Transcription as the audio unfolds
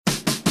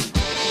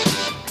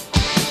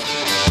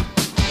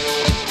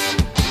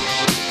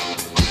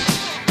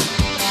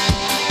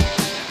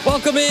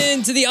Welcome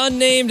in to the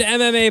Unnamed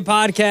MMA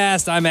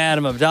Podcast. I'm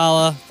Adam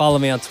Abdalla. Follow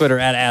me on Twitter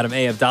at Adam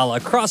A. Abdalla.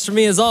 Across from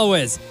me, as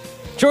always,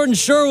 Jordan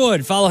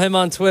Sherwood. Follow him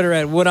on Twitter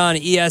at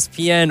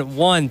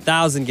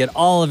WoodOnESPN1000. Get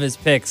all of his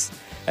picks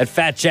at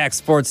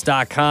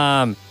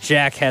FatJackSports.com.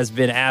 Jack has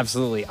been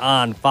absolutely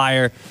on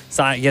fire.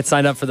 Get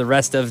signed up for the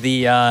rest of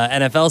the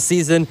NFL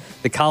season,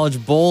 the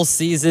college bowl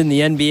season,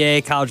 the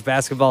NBA, college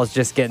basketball is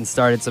just getting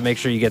started, so make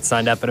sure you get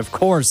signed up. And, of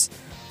course,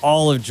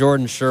 all of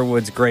Jordan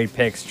Sherwood's great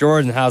picks.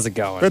 Jordan, how's it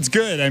going? That's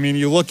good. I mean,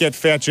 you look at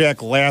Fat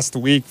Jack last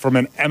week from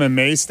an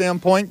MMA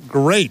standpoint,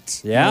 great.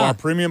 Yeah. Our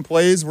premium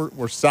plays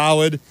were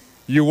solid.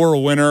 You were a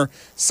winner.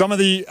 Some of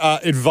the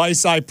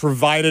advice I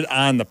provided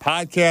on the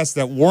podcast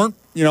that weren't,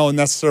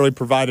 necessarily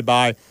provided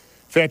by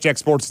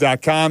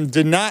FatJackSports.com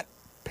did not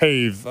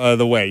pave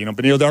the way.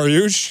 Benil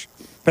Dariush,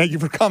 thank you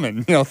for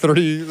coming.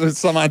 30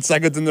 some odd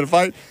seconds into the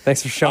fight.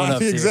 Thanks for showing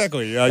up.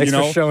 Exactly. Thanks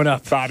for showing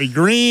up. Bobby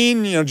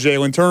Green,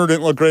 Jalen Turner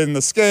didn't look great in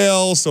the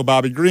scale, so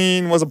Bobby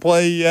Green was a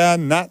play. Yeah,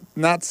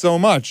 not so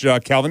much.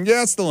 Calvin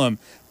Gastelum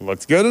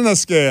looked good in the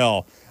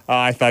scale.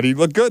 I thought he'd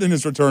look good in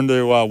his return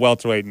to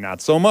welterweight.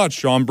 Not so much.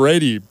 Sean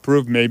Brady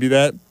proved maybe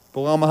that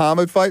Bilal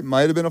Muhammad fight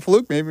might have been a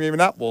fluke. Maybe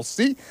not. We'll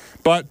see.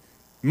 But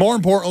more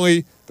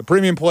importantly, the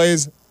premium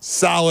plays,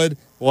 solid.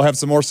 We'll have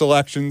some more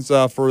selections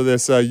for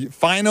this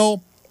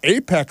final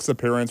Apex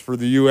appearance for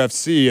the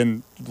UFC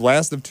and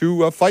last of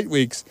two fight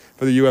weeks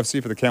for the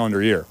UFC for the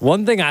calendar year.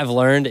 One thing I've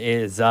learned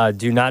is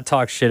do not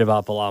talk shit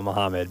about Bilal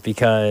Muhammad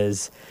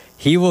because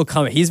he will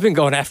come. He's been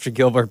going after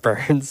Gilbert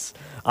Burns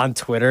on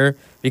Twitter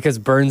because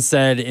Burns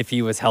said if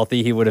he was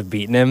healthy, he would have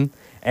beaten him.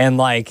 And,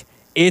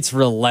 it's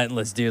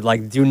relentless, dude.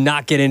 Do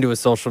not get into a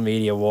social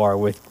media war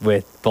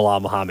with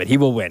Bilal Muhammad. He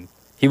will win.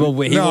 He will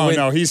win.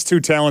 No, he's too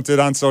talented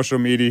on social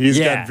media. He's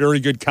got very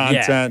good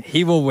content. Yeah,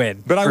 he will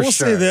win. But I will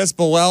say this,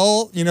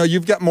 Bilal,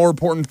 you've got more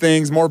important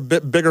things,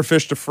 bigger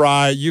fish to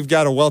fry. You've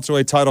got a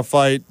welterweight title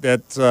fight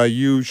that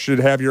you should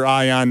have your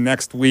eye on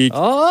next week.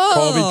 Oh.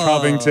 Colby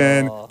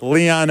Covington,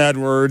 Leon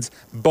Edwards.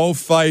 Both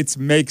fights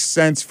make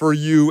sense for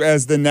you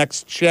as the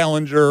next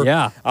challenger.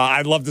 Yeah.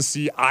 I'd love to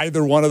see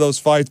either one of those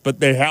fights, but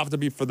they have to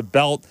be for the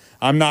belt.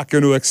 I'm not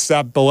going to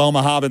accept Bilal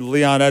Muhammad,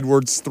 Leon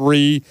Edwards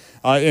 3 in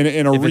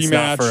a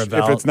rematch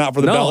if it's not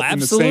for the belt. Absolutely.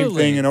 And the same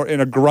thing in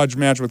a grudge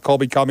match with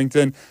Colby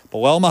Covington.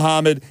 Bilal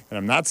Muhammad, and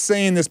I'm not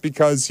saying this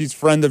because he's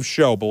friend of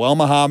show. Bilal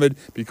Muhammad,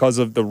 because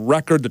of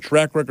the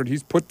track record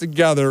he's put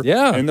together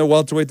in the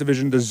welterweight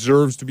division,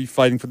 deserves to be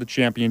fighting for the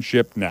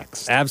championship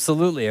next.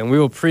 Absolutely, and we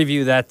will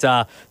preview that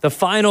the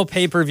final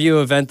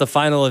pay-per-view event, the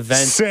final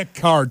event. Sick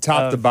card,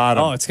 top to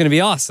bottom. Oh, it's going to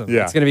be awesome.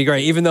 Yeah. It's going to be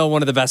great, even though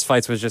one of the best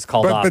fights was just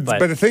called off.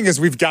 But the thing is,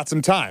 we've got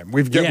some time.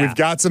 We've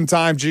got some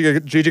time. Gigi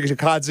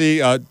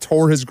Chikadze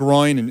tore his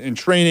groin in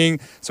training,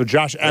 so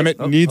Josh Emmett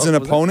needs an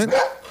opponent.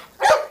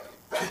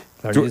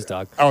 Our news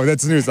dog. Oh,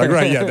 that's the news dog,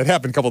 right? Yeah, that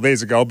happened a couple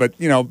days ago. But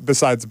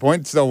besides the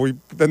point, so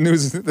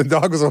the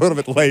dog was a little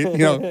bit late,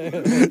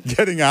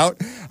 getting out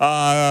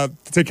to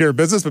take care of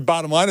business. But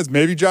bottom line is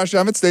maybe Josh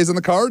Emmett stays on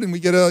the card and we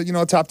get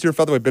a top tier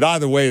featherweight. But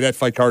either way, that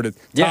fight card,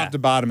 top to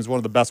bottom, is one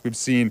of the best we've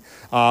seen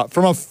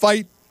from a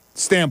fight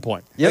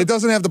standpoint. Yep. It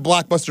doesn't have the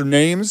blockbuster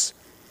names,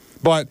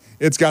 but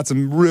it's got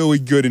some really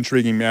good,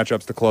 intriguing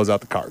matchups to close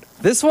out the card.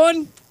 This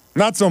one?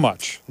 Not so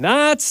much.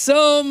 Not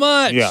so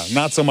much. Yeah,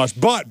 not so much.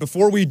 But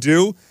before we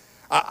do,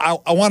 I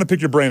want to pick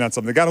your brain on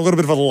something. I got a little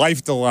bit of a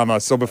life dilemma.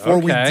 So before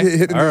we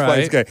hit into this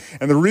fight, okay.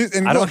 And the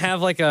reason I don't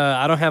have like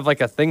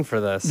a thing for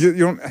this. You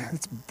don't.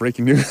 It's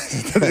breaking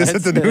news. Is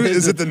it the news?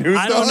 Is it the news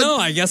dog? I don't know.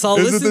 I guess I'll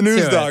listen to it. Is it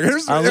the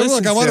news dog?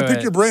 Look, I want to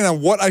pick your brain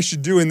on what I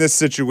should do in this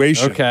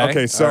situation.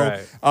 Okay. So,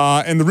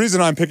 and the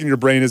reason I'm picking your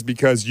brain is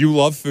because you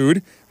love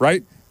food,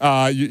 right?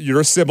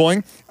 You're a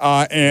sibling,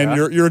 and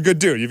you're a good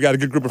dude. You've got a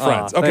good group of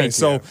friends. Okay,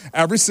 so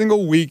every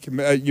single week,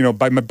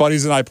 my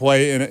buddies and I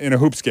play in a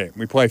hoops game.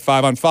 We play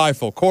 5-on-5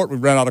 full court. We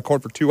rent out a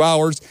court for 2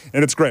 hours,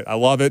 and it's great. I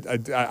love it.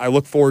 I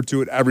look forward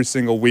to it every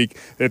single week.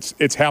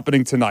 It's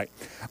happening tonight.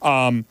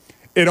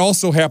 It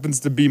also happens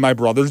to be my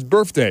brother's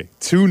birthday.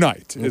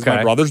 Tonight is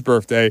my brother's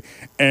birthday,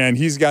 and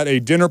he's got a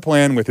dinner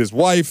plan with his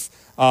wife,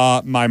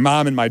 my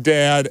mom and my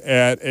dad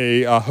at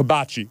a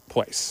hibachi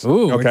place.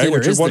 Ooh,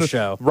 which is the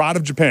show. Rod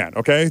of Japan,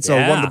 okay? So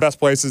one of the best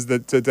places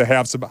to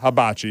have some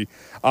hibachi.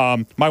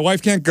 My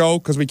wife can't go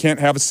because we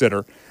can't have a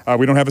sitter.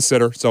 We don't have a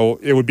sitter, so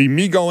it would be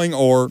me going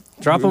or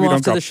drop him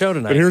off to the show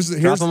tonight. But here's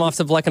drop him off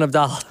to Bleck and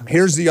Abdalla.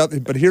 Here's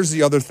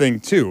the other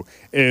thing too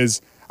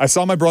is I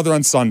saw my brother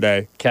on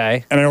Sunday.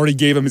 Okay. And I already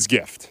gave him his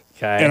gift.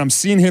 Okay. And I'm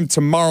seeing him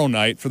tomorrow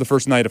night for the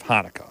first night of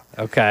Hanukkah.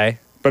 Okay.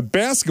 But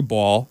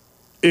basketball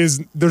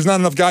there's not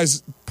enough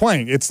guys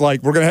playing. It's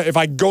like if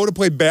I go to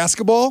play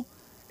basketball,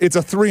 it's a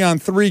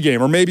 3-on-3 game,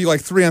 or maybe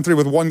like 3-on-3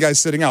 with one guy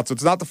sitting out. So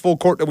it's not the full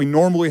court that we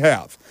normally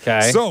have.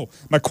 Okay. So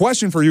my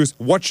question for you is,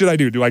 what should I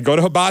do? Do I go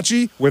to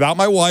hibachi without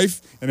my wife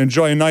and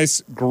enjoy a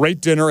nice, great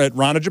dinner at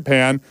Rana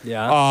Japan,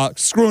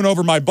 screwing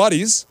over my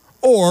buddies?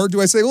 Or do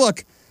I say,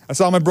 look, I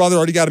saw my brother,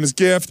 already got him his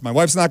gift. My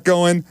wife's not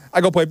going.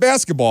 I go play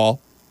basketball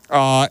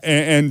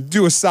and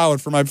do a solid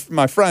for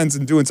my friends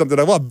and doing something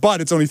I love,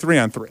 but it's only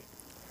 3-on-3.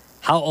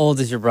 How old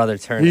is your brother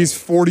turning? He's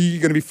 40,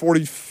 going to be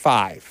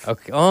 45.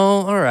 Okay. Oh,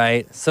 all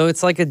right. So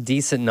it's like a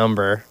decent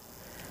number.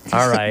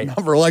 All right.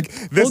 Number like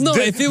this. Well, no,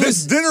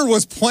 this dinner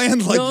was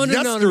planned like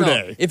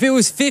yesterday. No. If it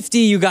was 50,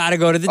 you got to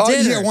go to the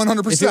dinner. Yeah,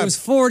 100%. If it was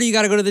 40, you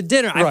got to go to the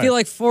dinner. Right. I feel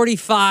like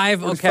 45.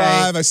 45.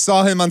 Okay. I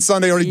saw him on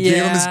Sunday. Already gave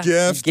him his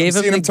gift. Gave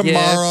him the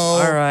tomorrow.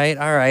 Gift.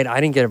 All right.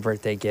 I didn't get a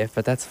birthday gift,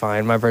 but that's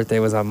fine. My birthday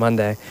was on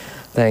Monday.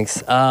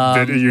 Thanks.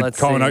 Are you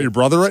calling out your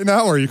brother right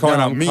now, or are you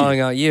calling out me? I'm calling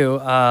out you,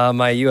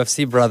 my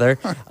UFC brother,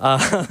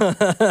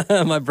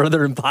 my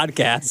brother in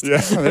podcast.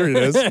 Yeah, there he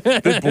is. Did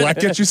Bleck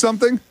get you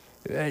something?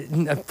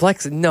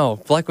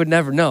 Bleck would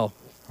never know.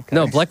 Okay.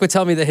 No, Bleck would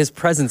tell me that his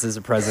presence is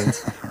a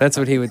present. That's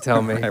what he would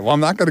tell me. Right, well, I'm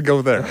not going to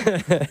go there.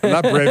 I'm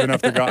not brave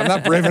enough to go. I'm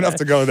not brave enough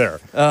to go there.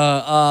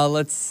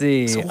 Let's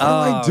see. So what do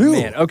I do?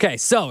 Man. Okay,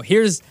 so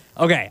here's.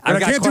 Okay, I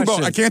can't do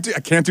both. I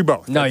can't do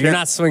both. No, you're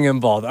not swinging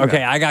both. Okay,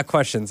 no. I got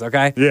questions.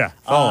 Okay.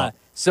 Yeah.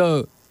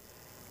 So.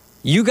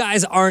 You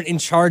guys aren't in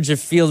charge of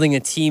fielding a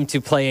team to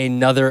play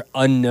another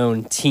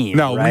unknown team,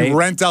 no, right? We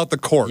rent out the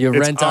court.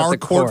 Rent out the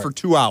court for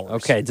 2 hours.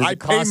 Okay, does it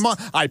cost?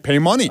 I pay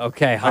money.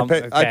 Okay, all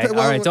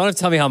right, don't have to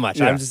tell me how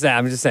much. Yeah. I'm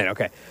just saying.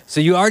 Okay, so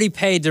you already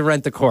paid to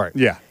rent the court.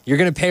 Yeah, you're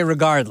gonna pay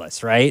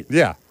regardless, right?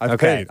 Yeah, I've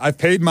paid. I've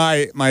paid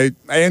my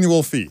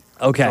annual fee.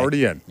 Okay, it's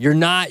already in.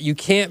 You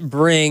can't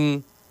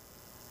bring.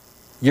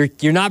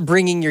 You're not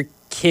bringing your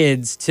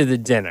kids to the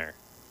dinner.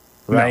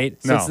 Right?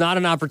 No. So it's not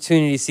an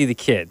opportunity to see the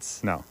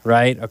kids. No.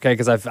 Right? Okay,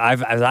 because as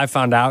I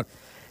found out,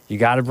 you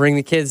got to bring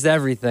the kids to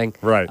everything.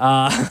 Right.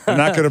 I'm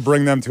not going to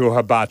bring them to a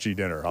hibachi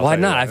dinner. Why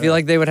not? I feel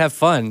like they would have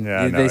fun.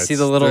 Yeah, they see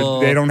the little...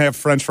 They don't have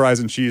French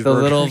fries and cheeseburgers. The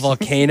little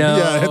volcano.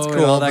 Yeah, it's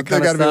cool. All that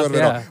kind of stuff.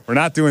 Yeah. We're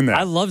not doing that.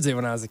 I loved it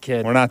when I was a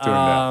kid. We're not doing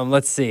that.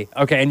 Let's see.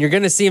 Okay, and you're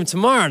going to see him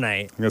tomorrow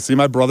night. I'm going to see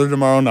my brother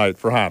tomorrow night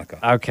for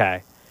Hanukkah.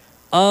 Okay.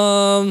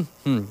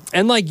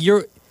 And like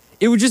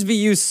it would just be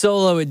you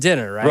solo at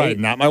dinner, right? Right,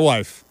 not my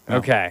wife. No.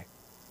 Okay.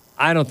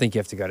 I don't think you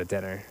have to go to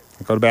dinner.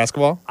 Go to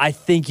basketball? I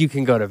think you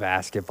can go to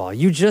basketball.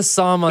 You just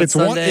saw him on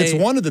Sunday. It's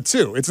one of the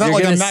two. It's not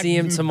like I'm not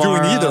doing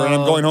either and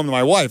I'm going home to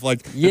my wife.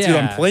 Like, it's either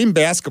I'm playing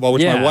basketball,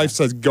 which my wife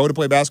says go to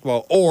play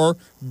basketball, or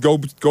go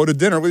to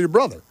dinner with your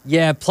brother.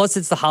 Yeah, plus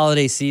it's the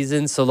holiday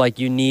season, so like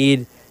you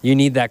need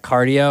that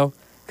cardio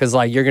because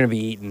like you're going to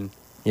be eating.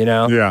 You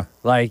know? Yeah.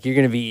 Like, you're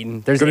going to be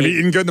eating. There's going to be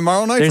eating good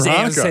tomorrow night for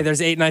Hanukkah.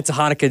 There's 8 nights of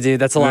Hanukkah,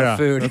 dude. That's a lot of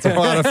food. That's a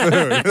lot of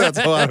food. That's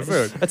a lot of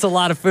food. That's a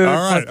lot of food.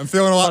 All right. I'm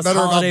feeling a lot better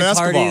about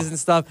basketball. Parties and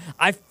stuff.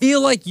 I feel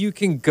like you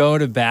can go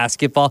to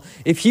basketball.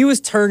 If he was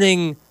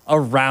turning a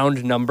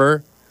round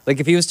number,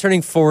 like if he was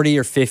turning 40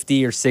 or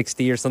 50 or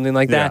 60 or something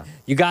like that,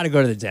 you got to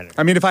go to the dinner.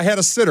 I mean, if I had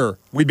a sitter,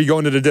 we'd be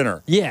going to the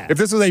dinner. Yeah. If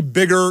this was a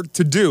bigger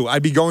to-do,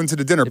 I'd be going to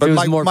the dinner. If but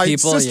my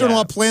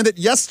sister-in-law planned it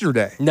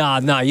yesterday.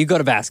 Nah, you go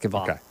to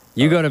basketball. Okay.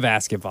 You go to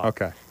basketball.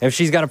 Okay. If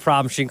she's got a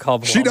problem, she can call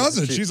Balama. She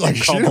doesn't. She's like,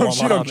 she'd love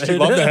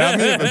to have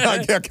me, but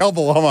I can't call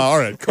Balama. All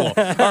right, cool. All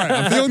right,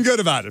 I'm feeling good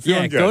about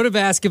it. Go to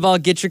basketball,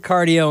 get your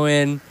cardio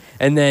in,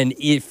 and then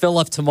fill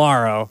up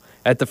tomorrow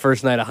at the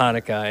first night of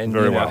Hanukkah. And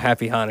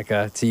happy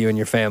Hanukkah to you and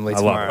your family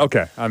tomorrow. I love it.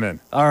 Okay, I'm in.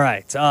 All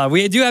right.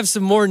 We do have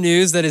some more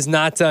news that is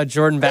not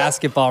Jordan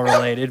basketball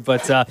related,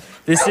 but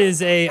this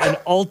is an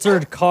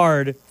altered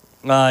card,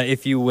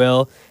 if you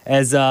will,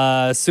 as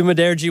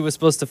Sumaderji was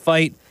supposed to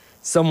fight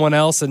someone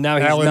else, and now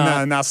he's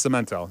not.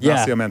 Nascimento.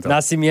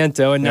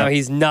 Nascimento, and now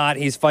he's not.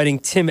 He's fighting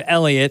Tim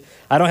Elliott.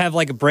 I don't have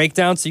like a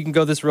breakdown, so you can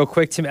go this real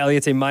quick. Tim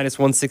Elliott's a minus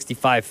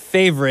 165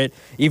 favorite,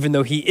 even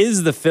though he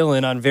is the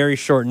fill-in on very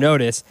short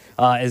notice.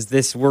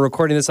 We're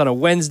recording this on a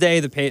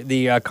Wednesday.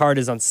 The card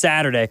is on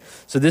Saturday,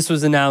 so this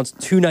was announced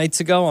 2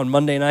 nights ago on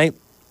Monday night.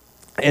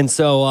 And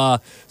so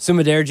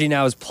Sumaderji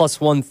now is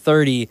plus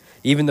 130,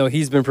 even though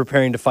he's been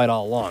preparing to fight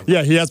all along.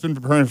 Yeah, he has been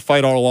preparing to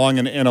fight all along,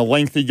 and a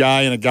lengthy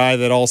guy, and a guy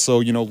that also,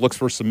 looks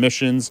for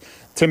submissions.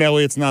 Tim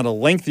Elliott's not a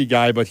lengthy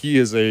guy, but he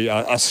is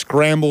a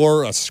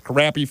scrambler, a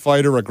scrappy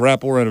fighter, a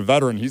grappler, and a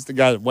veteran. He's the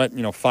guy that went,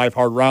 5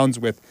 hard rounds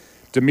with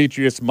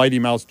Demetrius Mighty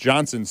Mouse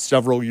Johnson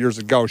several years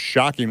ago,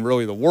 shocking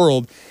really the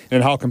world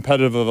in how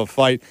competitive of a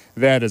fight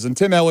that is. And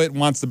Tim Elliott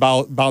wants to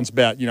bounce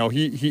back.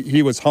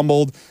 He was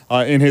humbled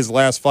in his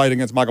last fight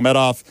against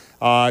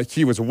Magomedov.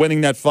 He was winning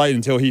that fight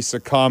until he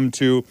succumbed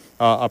to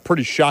a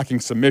pretty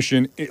shocking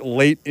submission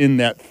late in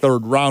that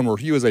 3rd round, where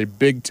he was a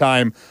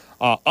big-time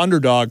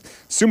underdog.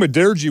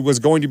 Sumaderji was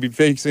going to be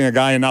facing a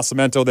guy in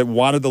Nascimento that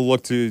wanted to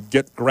look to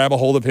grab a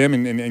hold of him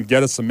and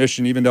get a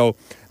submission, even though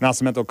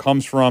Nascimento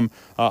comes from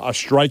a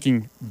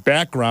striking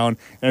background.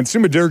 And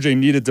Sumaderji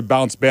needed to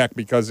bounce back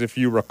because, if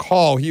you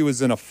recall, he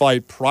was in a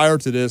fight prior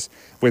to this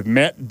with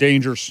Matt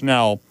Danger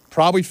Schnell.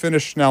 Probably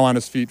finished Schnell on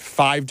his feet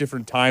 5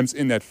 different times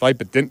in that fight,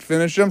 but didn't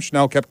finish him.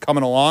 Schnell kept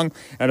coming along,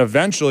 and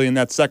eventually in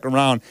that 2nd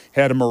round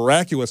had a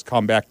miraculous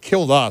comeback,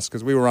 killed us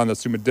because we were on the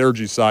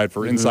Sumaderji side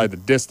for inside the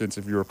distance,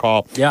 if you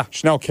recall. Yeah.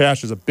 Schnell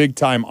Cash is a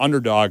big-time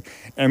underdog.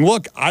 And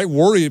look, I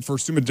worried for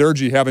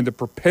Sumaderji having to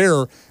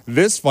prepare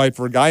this fight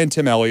for a guy in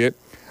Tim Elliott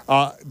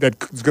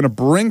that's going to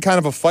bring kind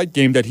of a fight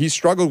game that he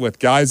struggled with,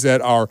 guys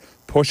that are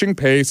pushing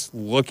pace,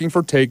 looking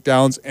for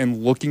takedowns,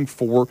 and looking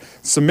for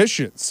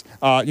submissions.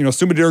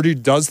 Sumaderji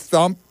does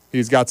thump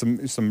He's got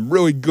some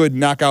really good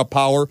knockout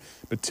power.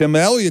 But Tim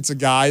Elliott's a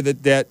guy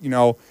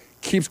that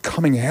keeps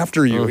coming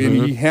after you,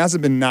 and he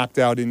hasn't been knocked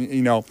out.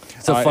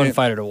 It's a fun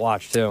fighter to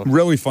watch too.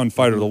 Really fun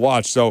fighter to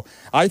watch. So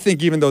I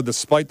think even though,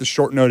 despite the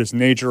short notice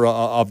nature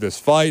of this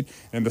fight,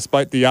 and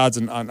despite the odds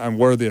on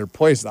where they're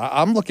placed,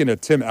 I'm looking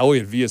at Tim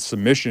Elliott via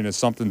submission as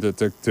something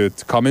to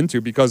come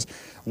into, because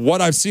what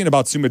I've seen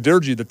about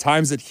Sumudaerji, the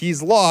times that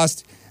he's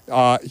lost.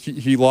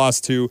 He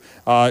lost to,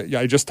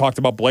 I just talked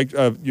about Blake,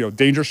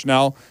 Danger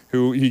Schnell,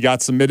 who he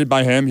got submitted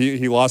by him.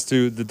 He lost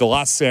to the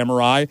Last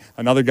Samurai,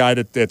 another guy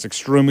that's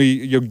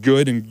extremely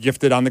good and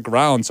gifted on the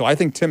ground. So I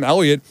think Tim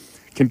Elliott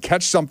can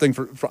catch something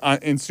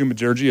in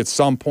Sumudaerji at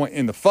some point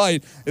in the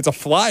fight. It's a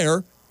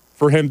flyer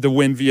for him to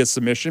win via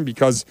submission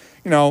because,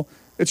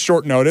 it's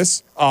short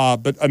notice.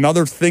 But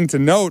another thing to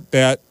note,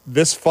 that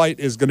this fight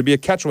is going to be a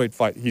catchweight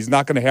fight. He's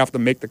not going to have to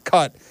make the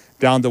cut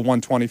down to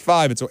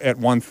 125. It's at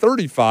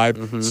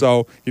 135,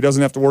 so he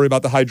doesn't have to worry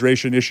about the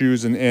hydration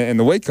issues and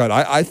the weight cut.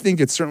 I think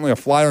it's certainly a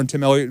flyer on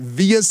Tim Elliott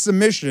via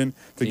submission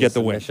to get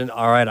the win.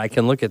 All right, I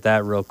can look at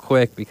that real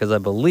quick because I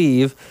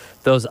believe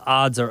those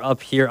odds are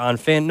up here on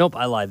Nope,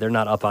 I lied. They're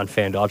not up on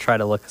FanDuel. I'll try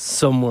to look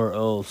somewhere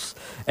else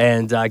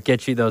and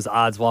get you those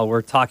odds while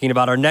we're talking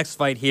about our next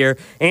fight here.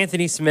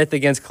 Anthony Smith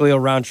against Khalil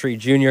Roundtree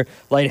Jr.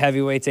 Light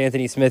heavyweights,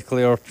 Anthony Smith,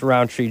 Khalil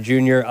Roundtree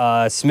Jr.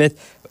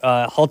 Smith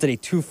halted a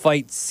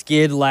 2-fight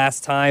skid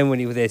last time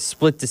when with a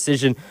split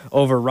decision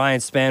over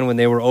Ryan Spann when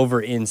they were over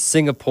in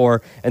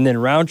Singapore. And then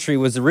Roundtree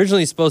was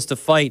originally supposed to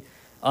fight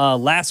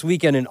last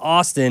weekend in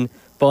Austin,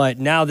 but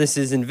now this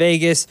is in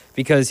Vegas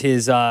because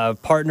his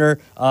partner,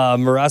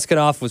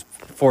 Muraskanov, was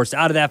forced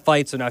out of that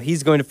fight. So now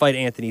he's going to fight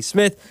Anthony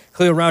Smith.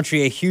 Khalil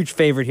Roundtree, a huge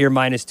favorite here,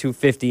 minus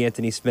 250.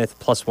 Anthony Smith,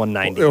 plus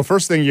 190. Well,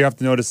 first thing you have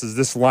to notice is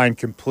this line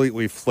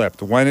completely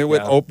flipped. When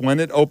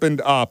it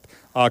opened up,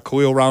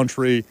 Khalil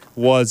Roundtree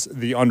was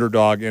the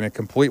underdog, and it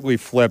completely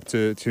flipped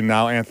to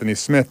now Anthony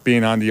Smith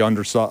being on the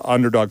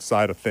underdog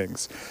side of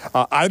things.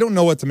 I don't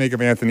know what to make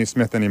of Anthony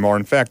Smith anymore.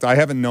 In fact, I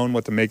haven't known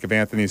what to make of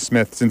Anthony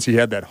Smith since he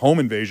had that home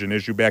invasion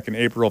issue back in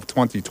April of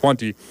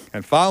 2020.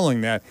 And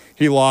following that,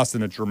 he lost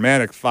in a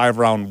dramatic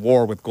 5-round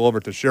war with Glover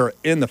Teixeira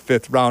in the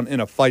 5th round in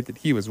a fight that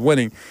he was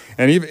winning.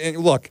 And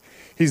look,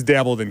 he's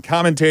dabbled in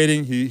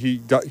commentating.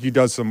 He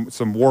does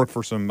some work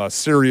for some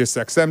Sirius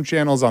XM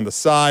channels on the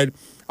side.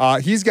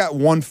 He's got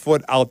one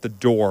foot out the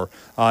door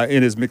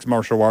in his mixed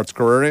martial arts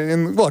career.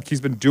 And look,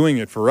 he's been doing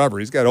it forever.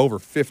 He's got over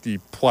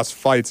 50-plus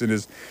fights in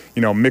his,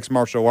 mixed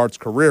martial arts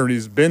career, and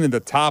he's been in the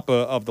top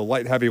of the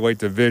light heavyweight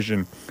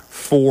division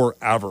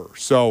forever.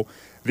 So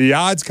the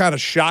odds kind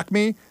of shock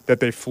me that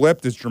they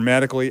flipped as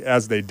dramatically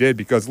as they did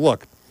because,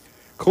 look,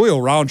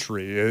 Khalil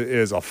Roundtree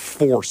is a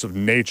force of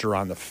nature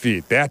on the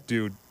feet. That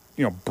dude,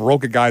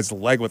 broke a guy's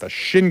leg with a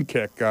shin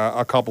kick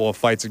a couple of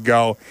fights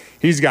ago.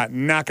 He's got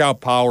knockout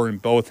power in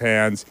both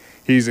hands.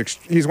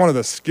 He's one of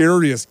the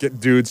scariest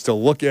dudes to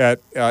look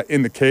at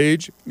in the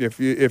cage. If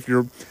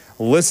you're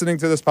listening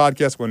to this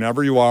podcast,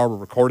 whenever you are, we're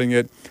recording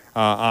it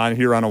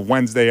on a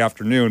Wednesday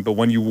afternoon. But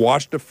when you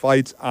watch the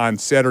fights on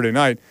Saturday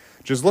night,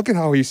 just look at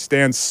how he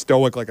stands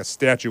stoic like a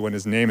statue when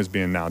his name is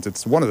being announced.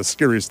 It's one of the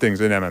scariest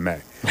things in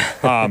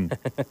MMA.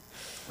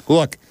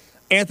 Look,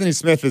 Anthony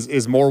Smith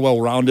is more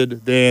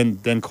well-rounded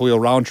than Khalil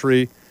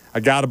Roundtree.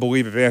 I got to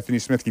believe if Anthony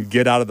Smith can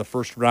get out of the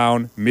first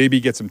round, maybe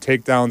get some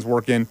takedowns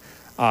working,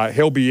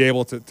 he'll be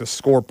able to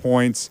score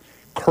points,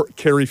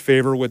 carry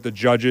favor with the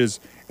judges,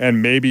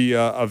 and maybe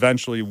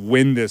eventually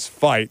win this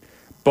fight.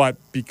 But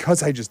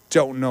because I just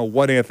don't know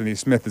what Anthony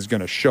Smith is going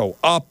to show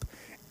up,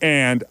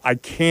 and I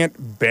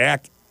can't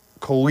back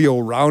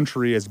Khalil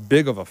Roundtree as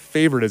big of a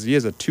favorite as he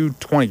is at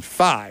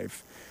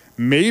 225,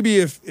 maybe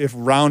if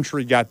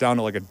Roundtree got down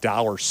to like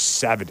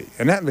 $1.70,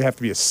 and that would have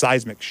to be a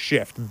seismic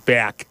shift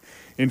back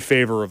in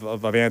favor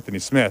of Anthony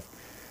Smith,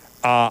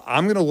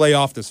 I'm going to lay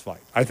off this fight.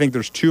 I think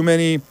there's too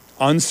many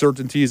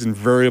uncertainties and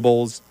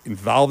variables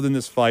involved in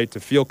this fight to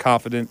feel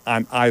confident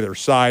on either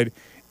side.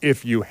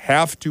 If you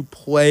have to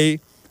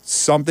play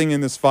something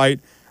in this fight,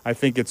 I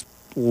think it's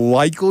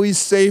likely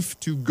safe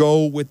to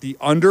go with the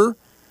under,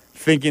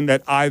 thinking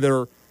that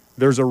either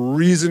there's a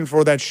reason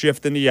for that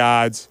shift in the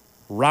odds,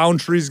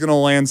 Roundtree's going to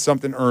land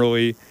something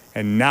early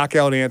and knock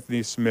out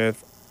Anthony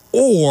Smith,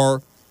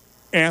 or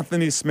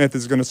Anthony Smith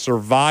is going to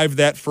survive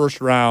that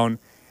first round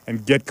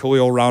and get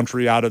Khalil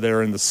Roundtree out of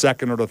there in the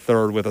second or the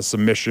third with a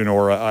submission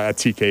or a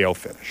TKO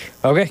finish.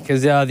 Okay,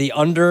 because the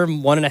under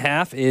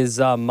 1.5 is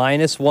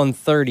minus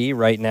 130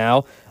 right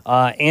now.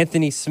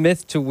 Anthony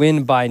Smith to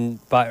win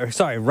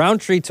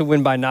Roundtree to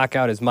win by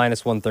knockout is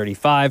minus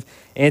 135.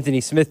 Anthony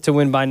Smith to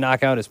win by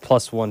knockout is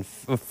plus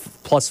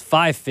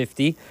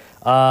 550.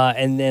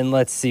 And then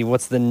let's see,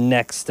 what's the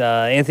next?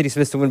 Anthony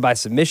Smith to win by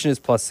submission is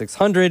plus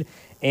 600,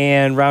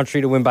 and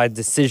Roundtree to win by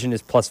decision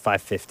is plus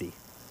 550.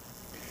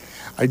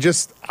 I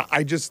just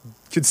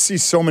could see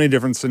so many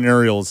different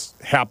scenarios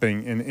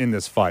happening in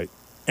this fight,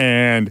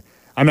 and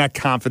I'm not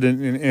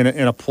confident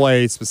in a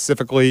play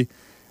specifically.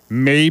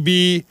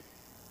 Maybe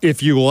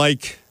if you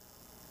like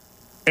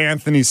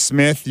Anthony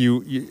Smith,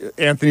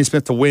 Anthony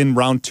Smith to win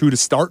round 2 to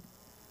start.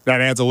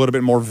 that adds a little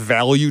bit more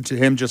value to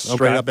him just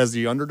straight up as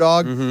the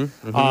underdog.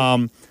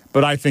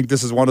 But I think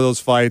this is one of those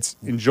fights.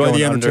 Enjoy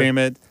the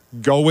entertainment.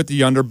 Go with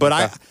the under.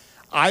 But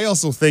I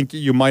also think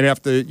you might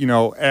have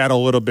to, add a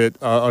little bit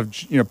of,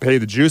 pay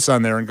the juice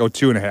on there and go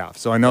 2.5.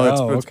 So I know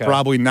that's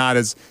probably not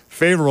as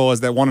favorable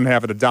as that 1.5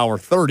 at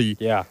 $1.30.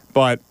 Yeah.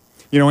 But,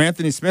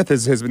 Anthony Smith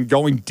has been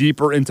going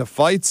deeper into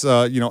fights,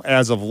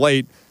 as of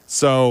late.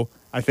 So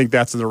I think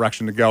that's the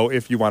direction to go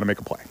if you want to make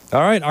a play.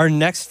 All right, our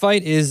next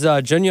fight is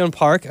Jun-Yong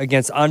Park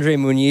against Andre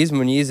Muniz.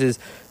 Muniz is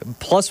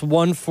plus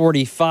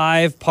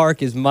 145.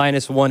 Park is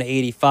minus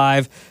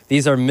 185.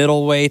 These are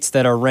middleweights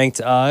that are ranked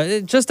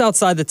just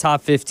outside the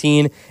top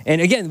 15.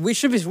 And again, we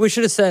should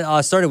have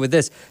started with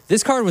this.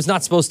 This card was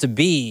not supposed to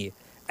be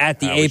at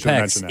the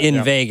Apex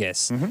in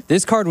Vegas.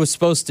 This card was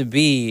supposed to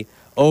be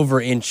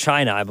over in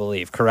China, I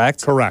believe,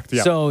 correct? Correct,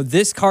 yeah. So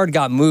this card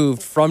got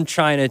moved from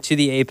China to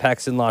the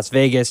Apex in Las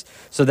Vegas.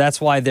 So that's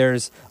why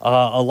there's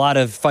a lot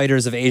of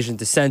fighters of Asian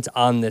descent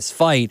on this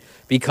fight,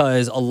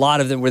 because a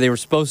lot of them they were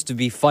supposed to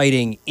be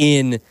fighting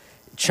in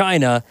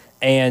China,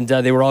 and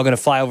they were all going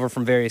to fly over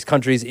from various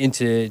countries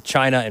into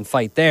China and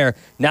fight there.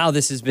 Now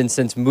this has been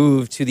since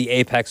moved to the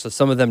Apex, so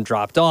some of them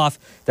dropped off.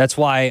 That's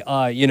why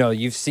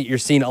you're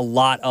seeing a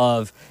lot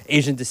of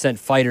Asian descent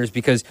fighters,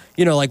 because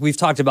like we've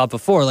talked about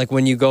before, like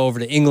when you go over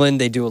to England,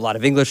 they do a lot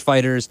of English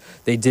fighters.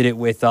 They did it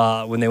with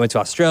when they went to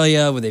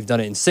Australia, when they've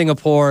done it in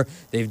Singapore,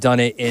 they've done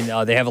it in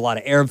they have a lot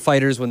of Arab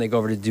fighters when they go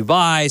over to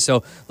Dubai.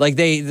 So like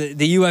the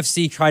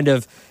UFC kind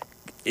of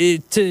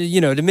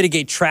to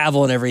mitigate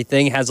travel and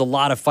everything, has a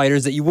lot of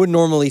fighters that you wouldn't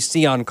normally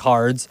see on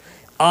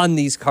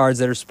these cards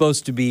that are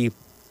supposed to be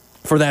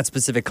for that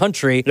specific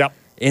country. Yep.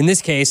 In this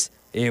case,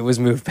 it was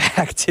moved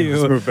back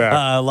to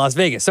Las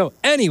Vegas. So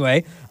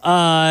anyway,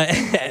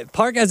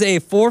 Park has a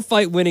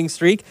 4-fight winning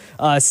streak,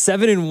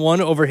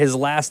 7-1 over his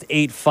last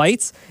 8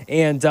 fights.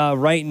 And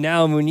right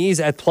now, Muniz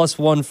at plus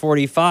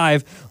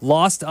 145,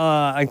 lost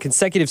on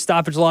consecutive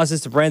stoppage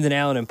losses to Brandon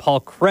Allen and Paul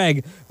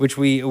Craig, which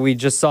we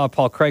just saw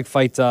Paul Craig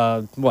fight,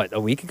 a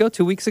week ago,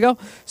 2 weeks ago?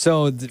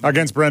 So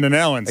against Brandon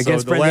Allen.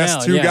 Against the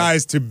last two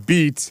guys to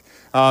beat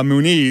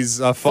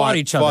Muniz fought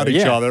each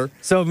other.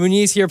 So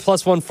Muniz here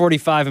plus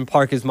 145 and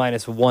Park is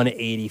minus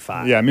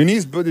 185. Yeah,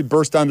 Muniz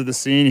burst onto the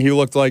scene. He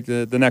looked like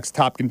the next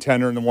top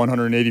contender in the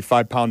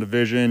 185-pound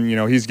division.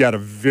 He's got a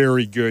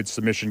very good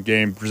submission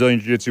game. Brazilian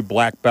Jiu-Jitsu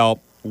black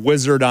belt,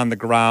 wizard on the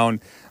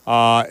ground,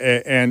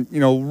 and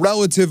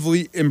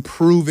relatively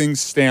improving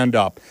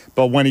stand-up.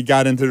 But when he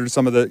got into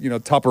some of the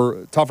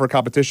tougher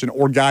competition,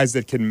 or guys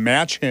that can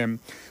match him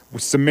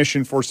with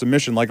submission for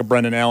submission, like a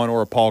Brendan Allen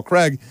or a Paul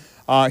Craig,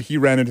 he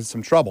ran into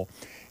some trouble.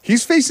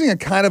 He's facing a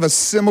kind of a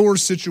similar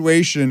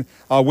situation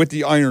with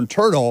the Iron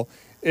Turtle.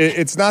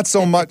 It's not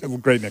so much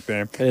great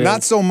nickname.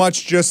 Not so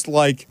much just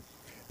like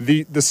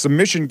the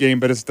submission game,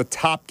 but it's the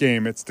top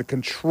game. It's the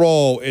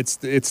control. It's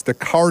the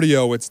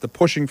cardio. It's the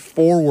pushing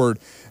forward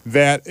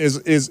that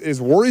is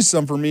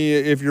worrisome for me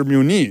if you're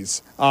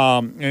Muniz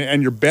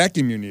and you're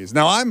backing Muniz.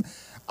 Now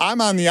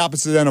I'm on the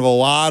opposite end of a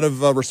lot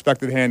of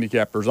respected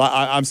handicappers.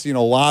 I'm seeing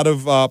a lot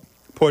of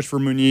push for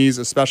Muniz,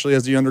 especially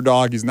as the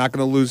underdog. He's not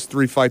going to lose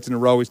 3 fights in a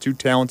row. He's too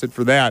talented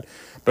for that.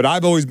 But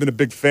I've always been a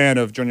big fan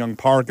of Jun-Yong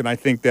Park, and I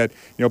think that,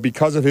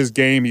 because of his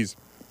game, he's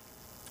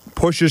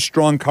pushes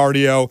strong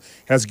cardio,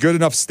 has good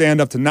enough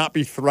stand-up to not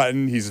be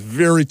threatened. He's a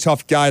very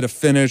tough guy to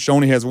finish,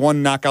 only has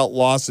 1 knockout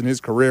loss in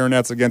his career, and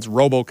that's against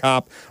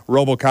RoboCop.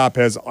 RoboCop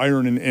has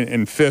iron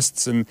in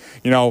fists, and,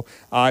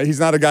 he's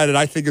not a guy that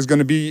I think is going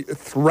to be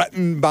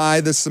threatened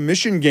by the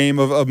submission game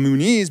of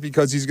Muniz,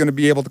 because he's going to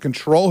be able to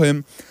control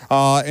him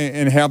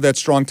and have that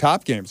strong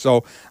top game.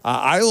 So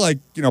I like,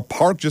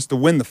 Park just to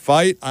win the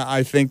fight.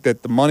 I think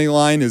that the money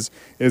line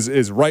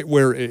is right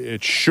where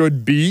it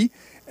should be.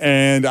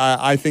 And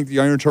I think the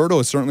Iron Turtle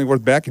is certainly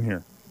worth backing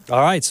here.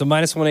 All right, so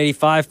minus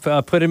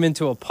 185, put him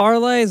into a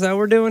parlay. Is that what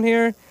we're doing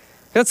here?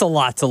 That's a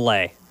lot to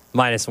lay,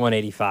 minus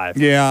 185.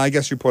 Yeah, I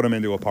guess you put him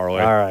into a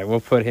parlay. All right, we'll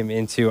put him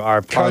into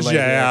our parlay. Because you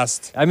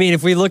asked. I mean,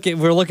 if we're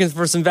looking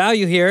for some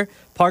value here,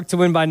 Park to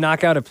win by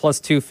knockout at plus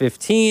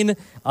 215,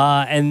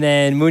 and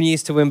then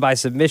Muniz to win by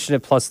submission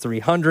at plus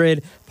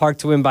 300, Park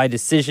to win by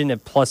decision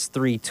at plus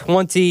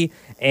 320,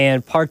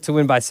 and Park to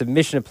win by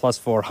submission at plus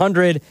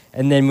 400,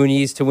 and then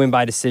Muniz to win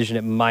by decision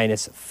at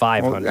minus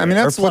 500. Well, I mean,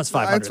 that's or plus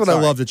 500. That's what I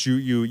love that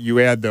you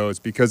add those,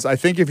 because I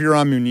think if you're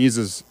on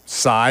Muniz's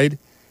side,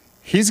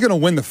 he's going to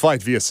win the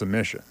fight via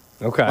submission.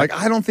 Okay. Like,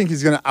 I don't think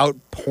he's going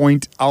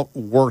to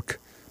outwork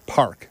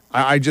Park.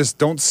 I just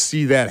don't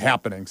see that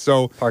happening.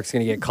 So Park's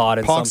going to get caught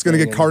in Park's going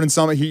to get caught in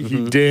something.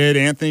 He did.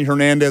 Anthony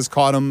Hernandez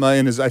caught him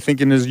in his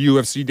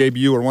UFC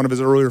debut, or one of his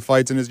earlier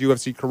fights in his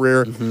UFC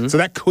career. So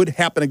that could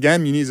happen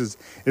again. Muniz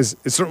is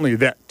certainly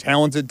that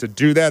talented to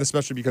do that,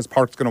 especially because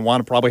Park's going to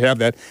want to probably have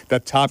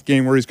that top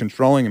game where he's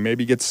controlling and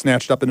maybe gets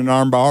snatched up in an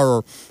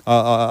armbar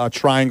or a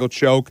triangle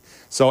choke.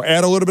 So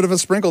add a little bit of a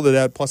sprinkle to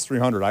that plus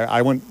 300.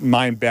 I wouldn't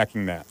mind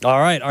backing that. All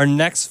right, our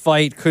next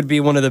fight could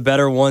be one of the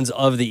better ones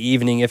of the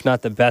evening, if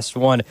not the best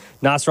one.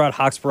 Nasrat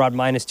Haqparast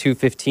minus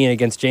 215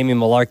 against Jamie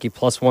Mullarkey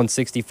plus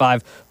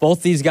 165.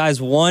 Both these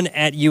guys won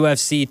at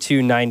UFC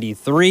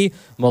 293.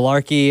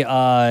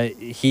 Mullarkey,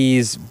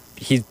 he's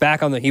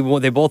back on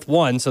they both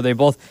won, so they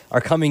both are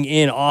coming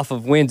in off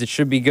of wins. It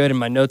should be good, and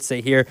my notes say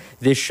here,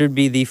 this should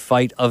be the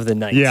fight of the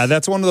night. Yeah,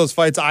 that's one of those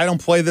fights. I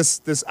don't play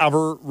this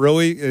ever,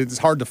 really. It's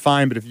hard to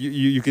find, but if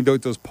you can do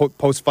those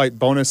post-fight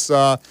bonus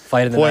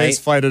fight of the plays,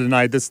 night. fight of the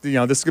night. This is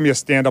going to be a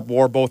stand-up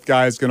war. Both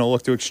guys going to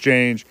look to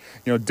exchange,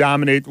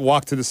 dominate,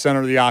 walk to the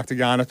center of the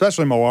octagon,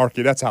 especially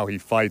Mullarkey. That's how he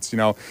fights.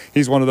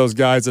 He's one of those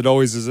guys that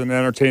always is an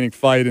entertaining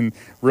fight and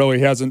really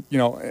hasn't,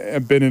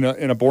 been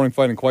in a boring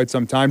fight in quite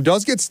some time.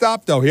 Does get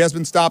stopped, though. He has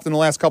been stopped in the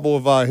last couple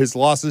of his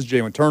losses.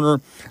 Jalen Turner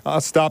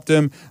stopped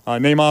him.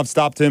 Nemov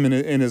stopped him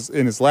in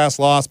his last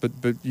loss, but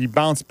he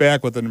bounced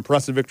back with an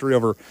impressive victory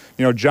over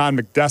John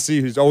McDessie,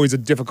 who's always a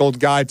difficult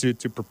guy to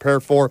prepare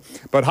for.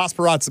 But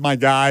Haqparast's my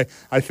guy.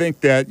 I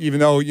think that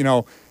even though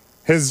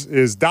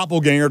his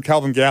doppelganger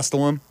Kelvin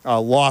Gastelum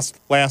lost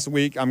last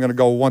week, I'm going to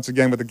go once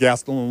again with the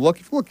Gastelum look.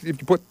 If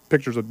you put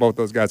pictures of both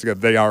those guys together,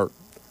 they are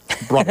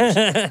brothers.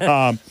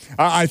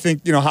 I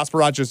think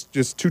Haqparast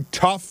just too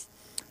tough,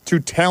 too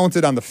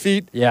talented on the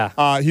feet. Yeah.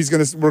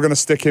 We're gonna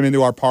stick him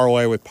into our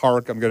parlay with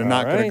Park. I'm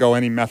not gonna go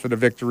any method of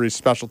victory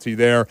specialty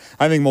there.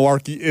 I think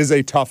Mullarkey is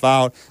a tough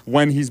out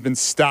when he's been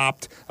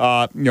stopped.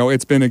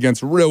 It's been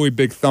against really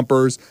big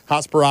thumpers.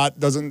 Haqparast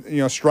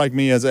doesn't strike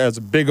me as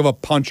big of a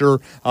puncher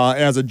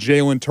as a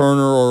Jalen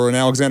Turner or an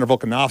Alexander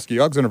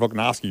Volkanovski. Alexander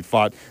Volkanovski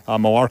fought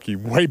Mullarkey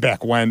way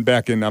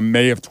back in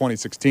May of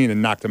 2016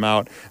 and knocked him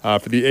out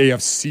for the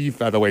AFC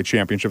Featherweight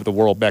Championship of the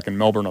World back in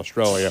Melbourne,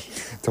 Australia.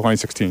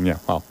 2016. Yeah.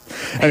 Well.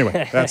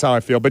 Anyway, that's how I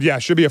feel. But yeah, it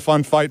should be a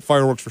fun fight.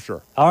 Fireworks for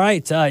sure. All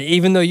right.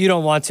 Even though you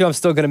don't want to, I'm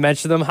still going to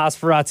mention them.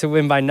 Haqparast to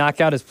win by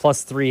knockout is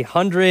plus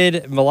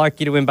 300.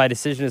 Mullarkey to win by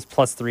decision is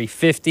plus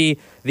 350.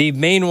 The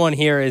main one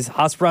here is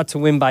Haqparast to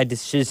win by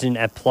decision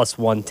at plus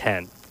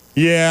 110.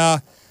 Yeah.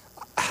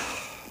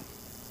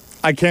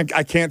 I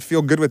can't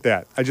feel good with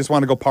that. I just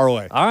want to go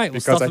parlay. All right.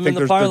 Because I think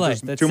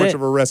there's too much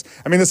of a risk.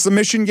 I mean, the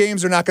submission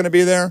games are not going to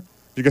be there.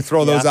 You can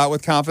throw those out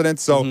with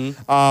confidence. So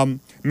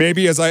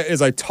maybe as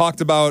I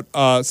talked about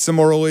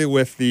similarly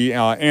with the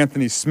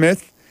Anthony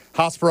Smith,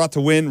 Haqparast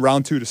to win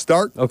round 2 to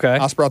start. Okay.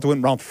 Haqparast to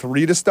win round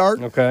 3 to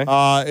start. Okay.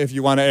 If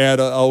you want to add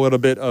a little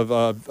bit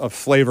of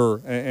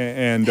flavor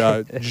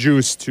and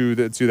juice to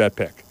that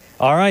pick.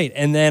 All right.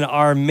 And then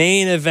our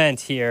main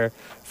event here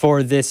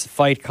for this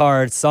fight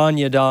card, Song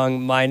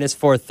Yadong minus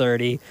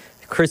 430.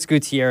 Chris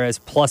Gutierrez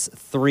plus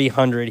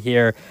 300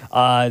 here.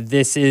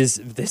 This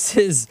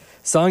is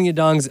Song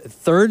Yadong's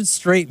third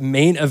straight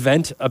main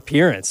event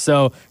appearance.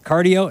 So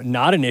cardio,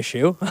 not an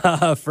issue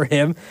for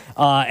him.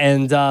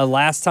 And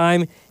last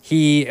time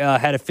he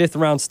had a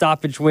 5th-round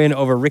stoppage win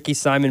over Ricky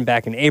Simon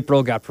back in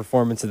April, got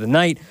performance of the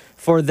night.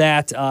 For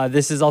that,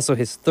 this is also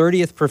his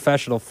 30th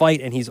professional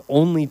fight, and he's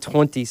only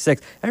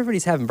 26.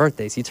 Everybody's having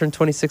birthdays. He turned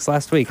 26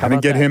 last week. I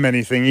didn't get him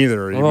anything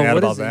either. Are you mad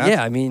about that?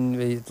 Yeah, I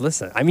mean,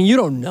 listen. I mean, you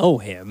don't know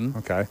him.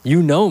 Okay.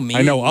 You know me.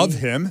 I know of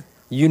him.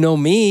 You know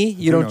me.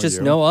 You don't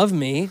just know of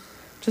me.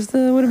 Just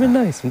would have been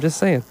nice. I'm just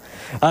saying.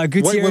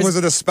 Gutierrez. Was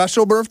it a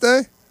special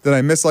birthday? Did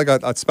I miss like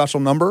a special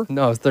number?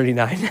 No, it was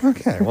 39.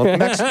 Okay, well,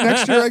 next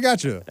year I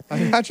got you.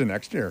 I got you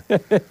next year.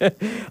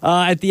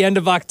 At the end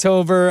of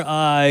October,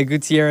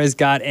 Gutierrez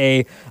got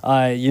a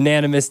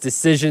unanimous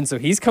decision, so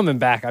he's coming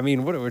back. I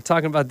mean, what we're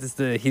talking about this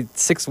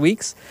 6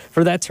 weeks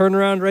for that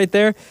turnaround right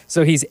there.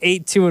 So he's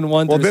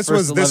 8-2-1. Well, this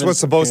was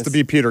supposed to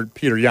be Peter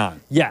Yan.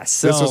 Yes,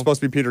 so, this was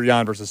supposed to be Peter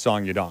Yan versus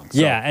Song Yadong.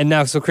 So. Yeah, and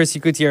now Chris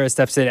Gutierrez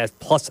steps in at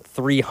plus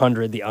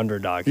 300, the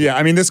underdog. Yeah,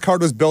 I mean, this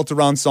card was built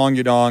around Song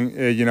Yadong.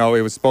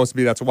 It was supposed to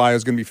be. That's why it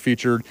was going to be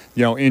featured,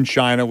 in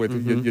China with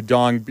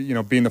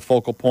Yadong, being the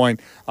focal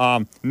point.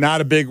 Not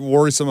a big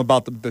worrisome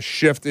about the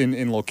shift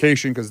in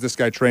location because this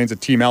guy trains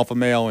at Team Alpha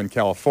Male in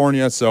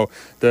California. So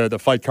the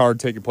fight card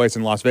taking place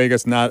in Las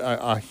Vegas, not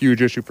a huge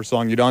issue for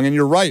Song Yadong. And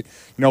you're right.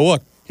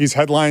 Look. He's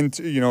headlined,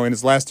 in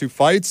his last 2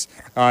 fights.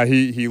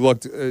 He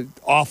looked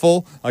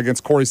awful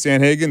against Corey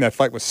Sandhagen. That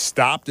fight was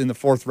stopped in the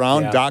 4th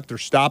round, doctor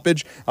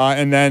stoppage.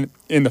 And then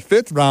in the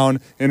 5th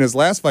round, in his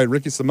last fight,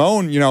 Ricky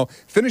Simone,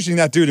 finishing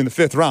that dude in the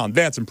 5th round.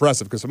 That's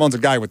impressive because Simone's a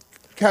guy with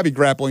heavy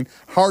grappling,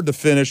 hard to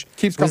finish,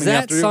 keeps coming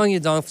after you. Was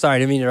that Song Yadong? Sorry, I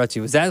didn't mean to interrupt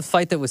you. Was that the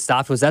fight that was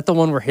stopped? Was that the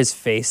one where his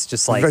face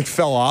just like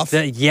fell off?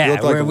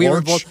 Where we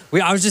were both.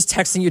 I was just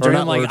texting you during.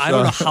 I'm like, I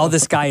don't know how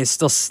this guy is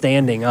still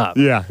standing up.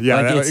 Yeah,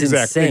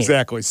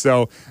 exactly.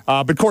 So,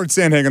 but Corey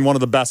Sandhagen, one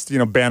of the best,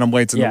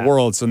 bantamweights in the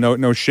world. So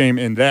no shame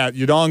in that.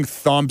 Yadong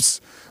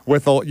thumps.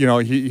 With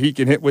he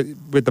can hit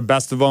with the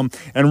best of them,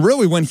 and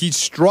really when he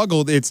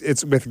struggled,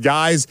 it's with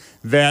guys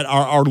that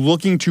are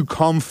looking to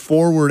come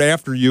forward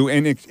after you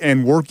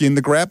and work in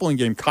the grappling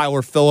game.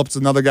 Kyler Phillips,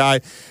 another guy.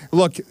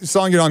 Look,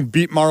 Song Yadong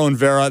beat Marlon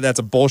Vera. That's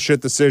a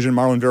bullshit decision.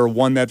 Marlon Vera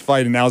won that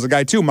fight, and now is a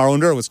guy too. Marlon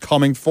Vera was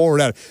coming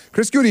forward at it.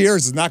 Chris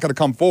Gutierrez is not going to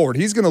come forward.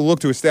 He's going to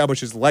look to establish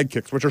his leg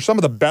kicks, which are some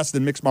of the best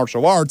in mixed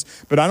martial arts.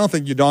 But I don't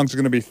think Yadong's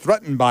going to be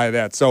threatened by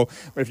that. So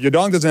if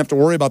Yadong doesn't have to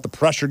worry about the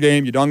pressure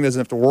game, Yadong doesn't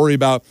have to worry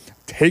about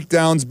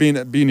takedowns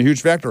being a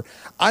huge factor.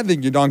 I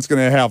think Yadong's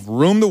going to have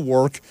room to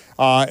work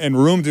and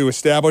room to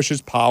establish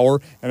his power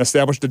and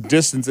establish the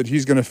distance that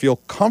he's going to feel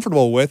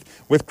comfortable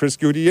with Chris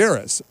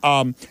Gutierrez.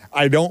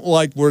 I don't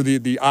like where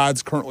the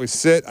odds currently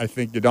sit. I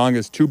think Yadong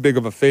is too big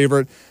of a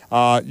favorite.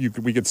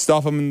 We could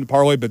stuff him in the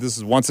parlay, but this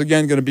is once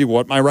again going to be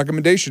what my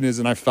recommendation is,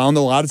 and I found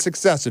a lot of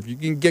success. If you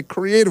can get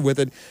creative with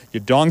it,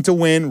 Yadong to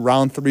win,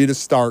 round 3 to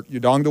start.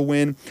 Yadong to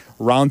win,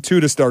 round 2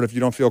 to start if you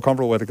don't feel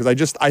comfortable with it.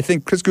 Because I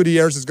think Chris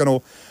Gutierrez is going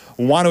to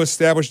want to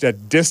establish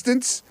that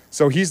distance,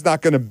 so he's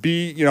not going to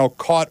be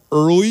caught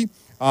early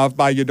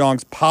by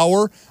Yadong's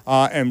power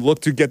and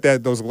look to get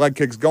those leg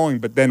kicks going.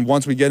 But then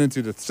once we get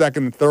into the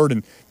second and third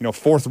and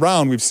fourth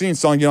round, we've seen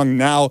Song Yadong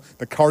now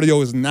the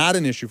cardio is not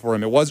an issue for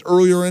him. It was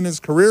earlier in his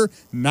career,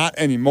 not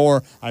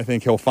anymore. I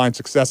think he'll find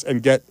success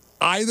and get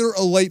either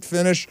a late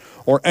finish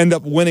or end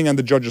up winning on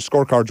the judges'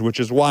 scorecards,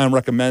 which is why I'm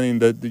recommending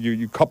that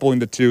you coupling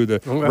the two,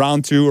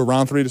 round 2 or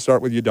round 3 to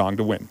start with Yadong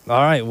to win. All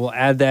right, we'll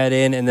add that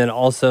in, and then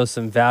also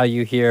some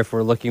value here if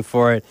we're looking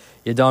for it.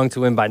 Yadong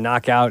to win by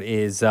knockout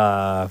is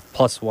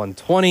plus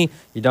 120.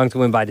 Yadong to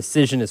win by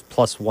decision is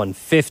plus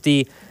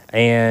 150.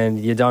 And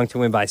Yadong to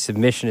win by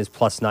submission is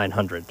plus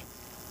 900.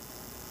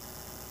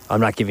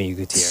 I'm not giving you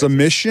Gutierrez.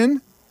 Submission?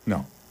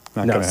 No.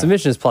 No,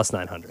 submission is plus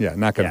 900. Yeah,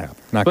 not going to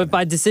happen. But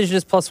by decision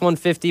is plus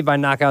 150. By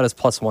knockout is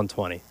plus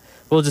 120.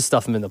 We'll just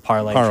stuff them in the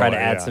parlay and try to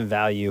add some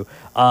value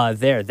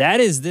there. That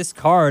is this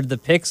card. The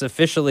picks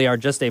officially are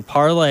just a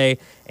parlay,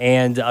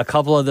 and a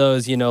couple of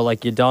those,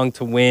 like Yadong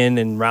to win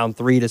and round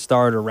 3 to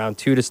start or round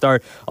 2 to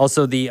start.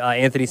 Also, the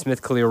Anthony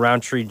Smith, Khalil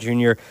Roundtree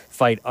Jr.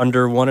 fight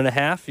under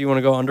 1.5. You want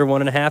to go under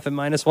 1.5 at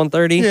minus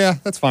 130? Yeah,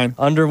 that's fine.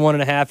 Under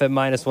 1.5 at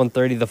minus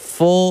 130. The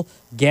full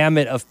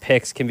gamut of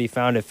picks can be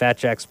found at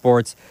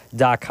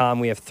fatjacksports.com.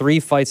 We have 3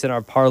 fights in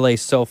our parlay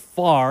so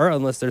far,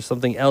 unless there's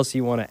something else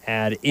you want to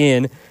add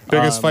in.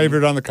 Biggest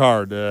favorite on the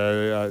card,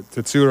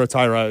 Tatsuro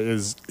Taira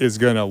is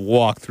going to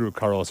walk through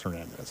Carlos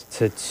Hernandez.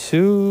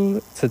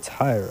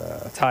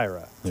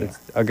 Taira. Yeah.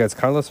 Against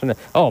Carlos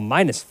Hernandez. Oh,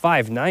 minus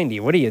 590.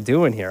 What are you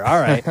doing here? All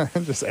right.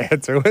 Just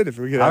add to it if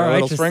we could add a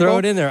little just sprinkle. Throw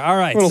it in there. All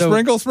right. A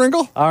little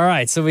sprinkle. All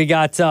right. So we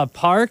got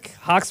Park,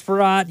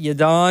 Hoxparat,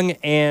 Yadong,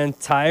 and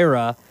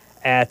Taira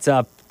at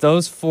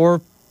those 4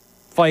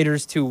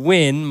 fighters to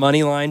win.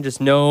 Money line,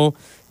 just no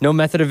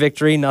method of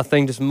victory,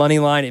 nothing, just money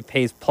line. It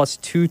pays plus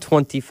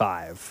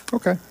 225.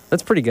 Okay.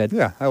 That's pretty good.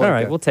 Yeah, I like All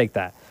right, that.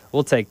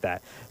 We'll take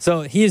that.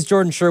 So he is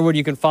Jordan Sherwood.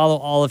 You can follow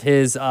all of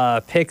his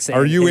picks.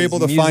 Are you able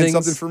to find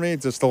something for me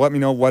just to let me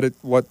know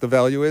what the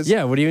value is?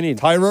 Yeah, what do you need?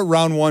 Taira,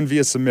 round 1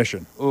 via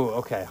submission. Ooh,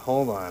 okay,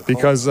 hold on.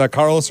 Because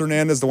Carlos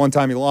Hernandez, the one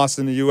time he lost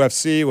in the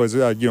UFC was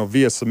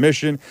via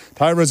submission.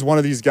 Taira is one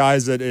of these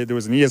guys that there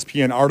was an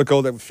ESPN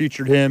article that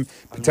featured him,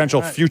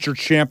 potential future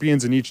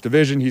champions in each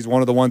division. He's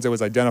one of the ones that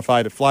was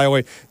identified at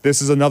flyweight.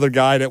 This is another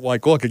guy that,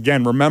 look,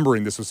 again,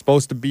 remembering this was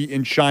supposed to be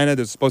in China.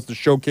 This was supposed to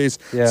showcase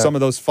some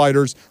of those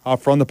fighters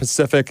from the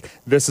Pacific.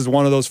 This is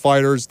one of those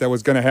fighters that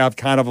was going to have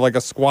kind of like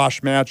a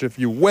squash match, if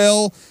you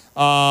will.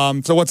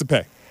 So what's the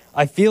pay?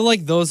 I feel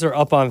like those are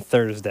up on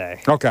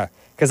Thursday. Okay.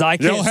 Because I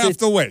can't. You'll have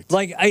to wait.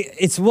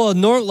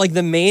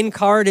 The main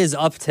card is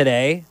up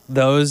today.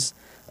 Those.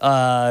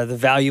 The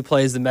value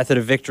plays, the method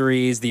of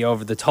victories, the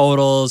over the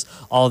totals,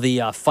 all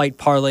the fight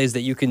parlays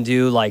that you can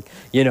do,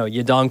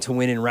 Yadong to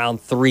win in round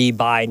 3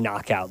 by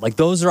knockout.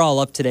 Those are all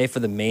up today for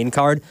the main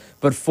card.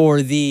 But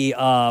for the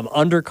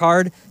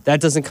undercard, that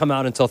doesn't come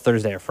out until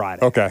Thursday or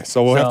Friday. Okay,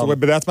 so we'll have to wait.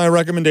 But that's my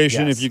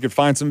recommendation. Yes. If you could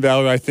find some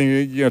value, I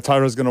think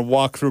Taira's going to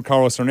walk through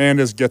Carlos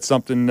Hernandez, get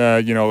something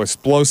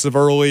explosive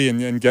early,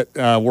 and get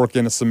work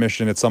in a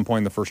submission at some point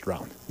in the first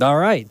round. All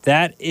right,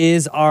 that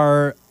is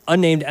our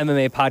Unnamed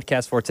MMA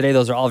podcast for today.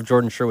 Those are all of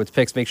Jordan Sherwood's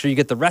picks. Make sure you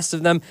get the rest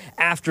of them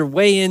after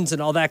weigh-ins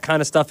and all that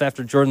kind of stuff.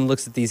 After Jordan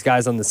looks at these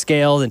guys on the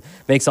scale and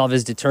makes all of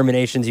his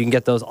determinations, you can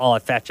get those all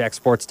at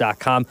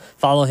fatjacksports.com.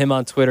 Follow him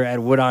on Twitter at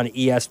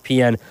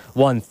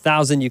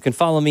WoodOnESPN1000. You can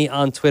follow me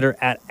on Twitter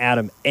at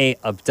Adam A.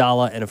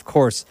 Abdalla. And of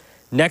course,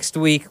 next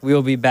week we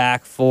will be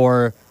back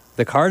for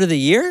the card of the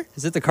year.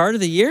 Is it the card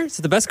of the year? Is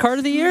it the best card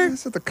of the year?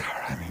 Is it the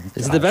card?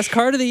 Is it the best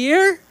card of the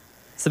year?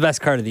 It's the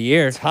best card of the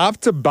year. Top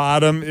to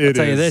bottom, I'll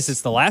tell you this,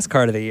 it's the last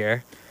card of the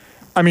year.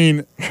 I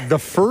mean, the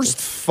first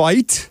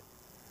fight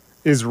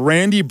is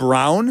Randy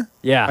Brown.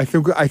 Yeah. I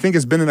think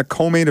has been in a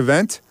co-main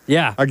event.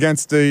 Yeah.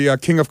 Against the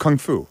King of Kung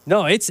Fu.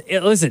 No,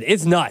 listen,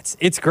 it's nuts.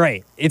 It's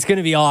great. It's going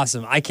to be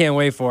awesome. I can't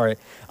wait for it.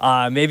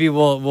 Maybe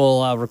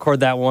we'll record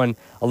that one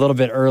a little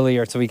bit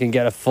earlier so we can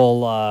get a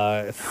full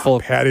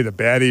Patty the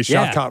Baddie,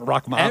 Shavkat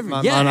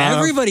Rakhmonov.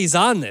 Everybody's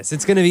on this.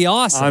 It's going to be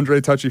awesome. Andre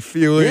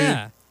Touchy-Feely.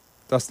 Yeah.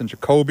 Dustin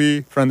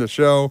Jacoby, friend of the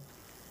show.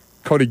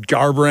 Cody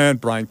Garbrandt,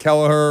 Brian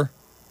Kelleher.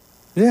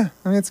 Yeah,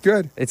 I mean, it's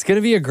good. It's going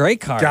to be a great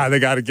card. God, they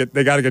got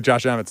to get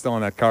Josh Emmett still on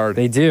that card.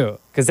 They do,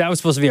 because that was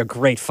supposed to be a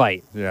great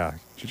fight. Yeah,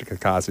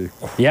 Chichikakazi.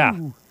 Yeah,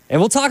 and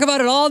we'll talk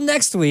about it all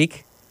next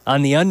week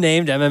on the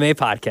Unnamed MMA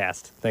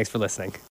podcast. Thanks for listening.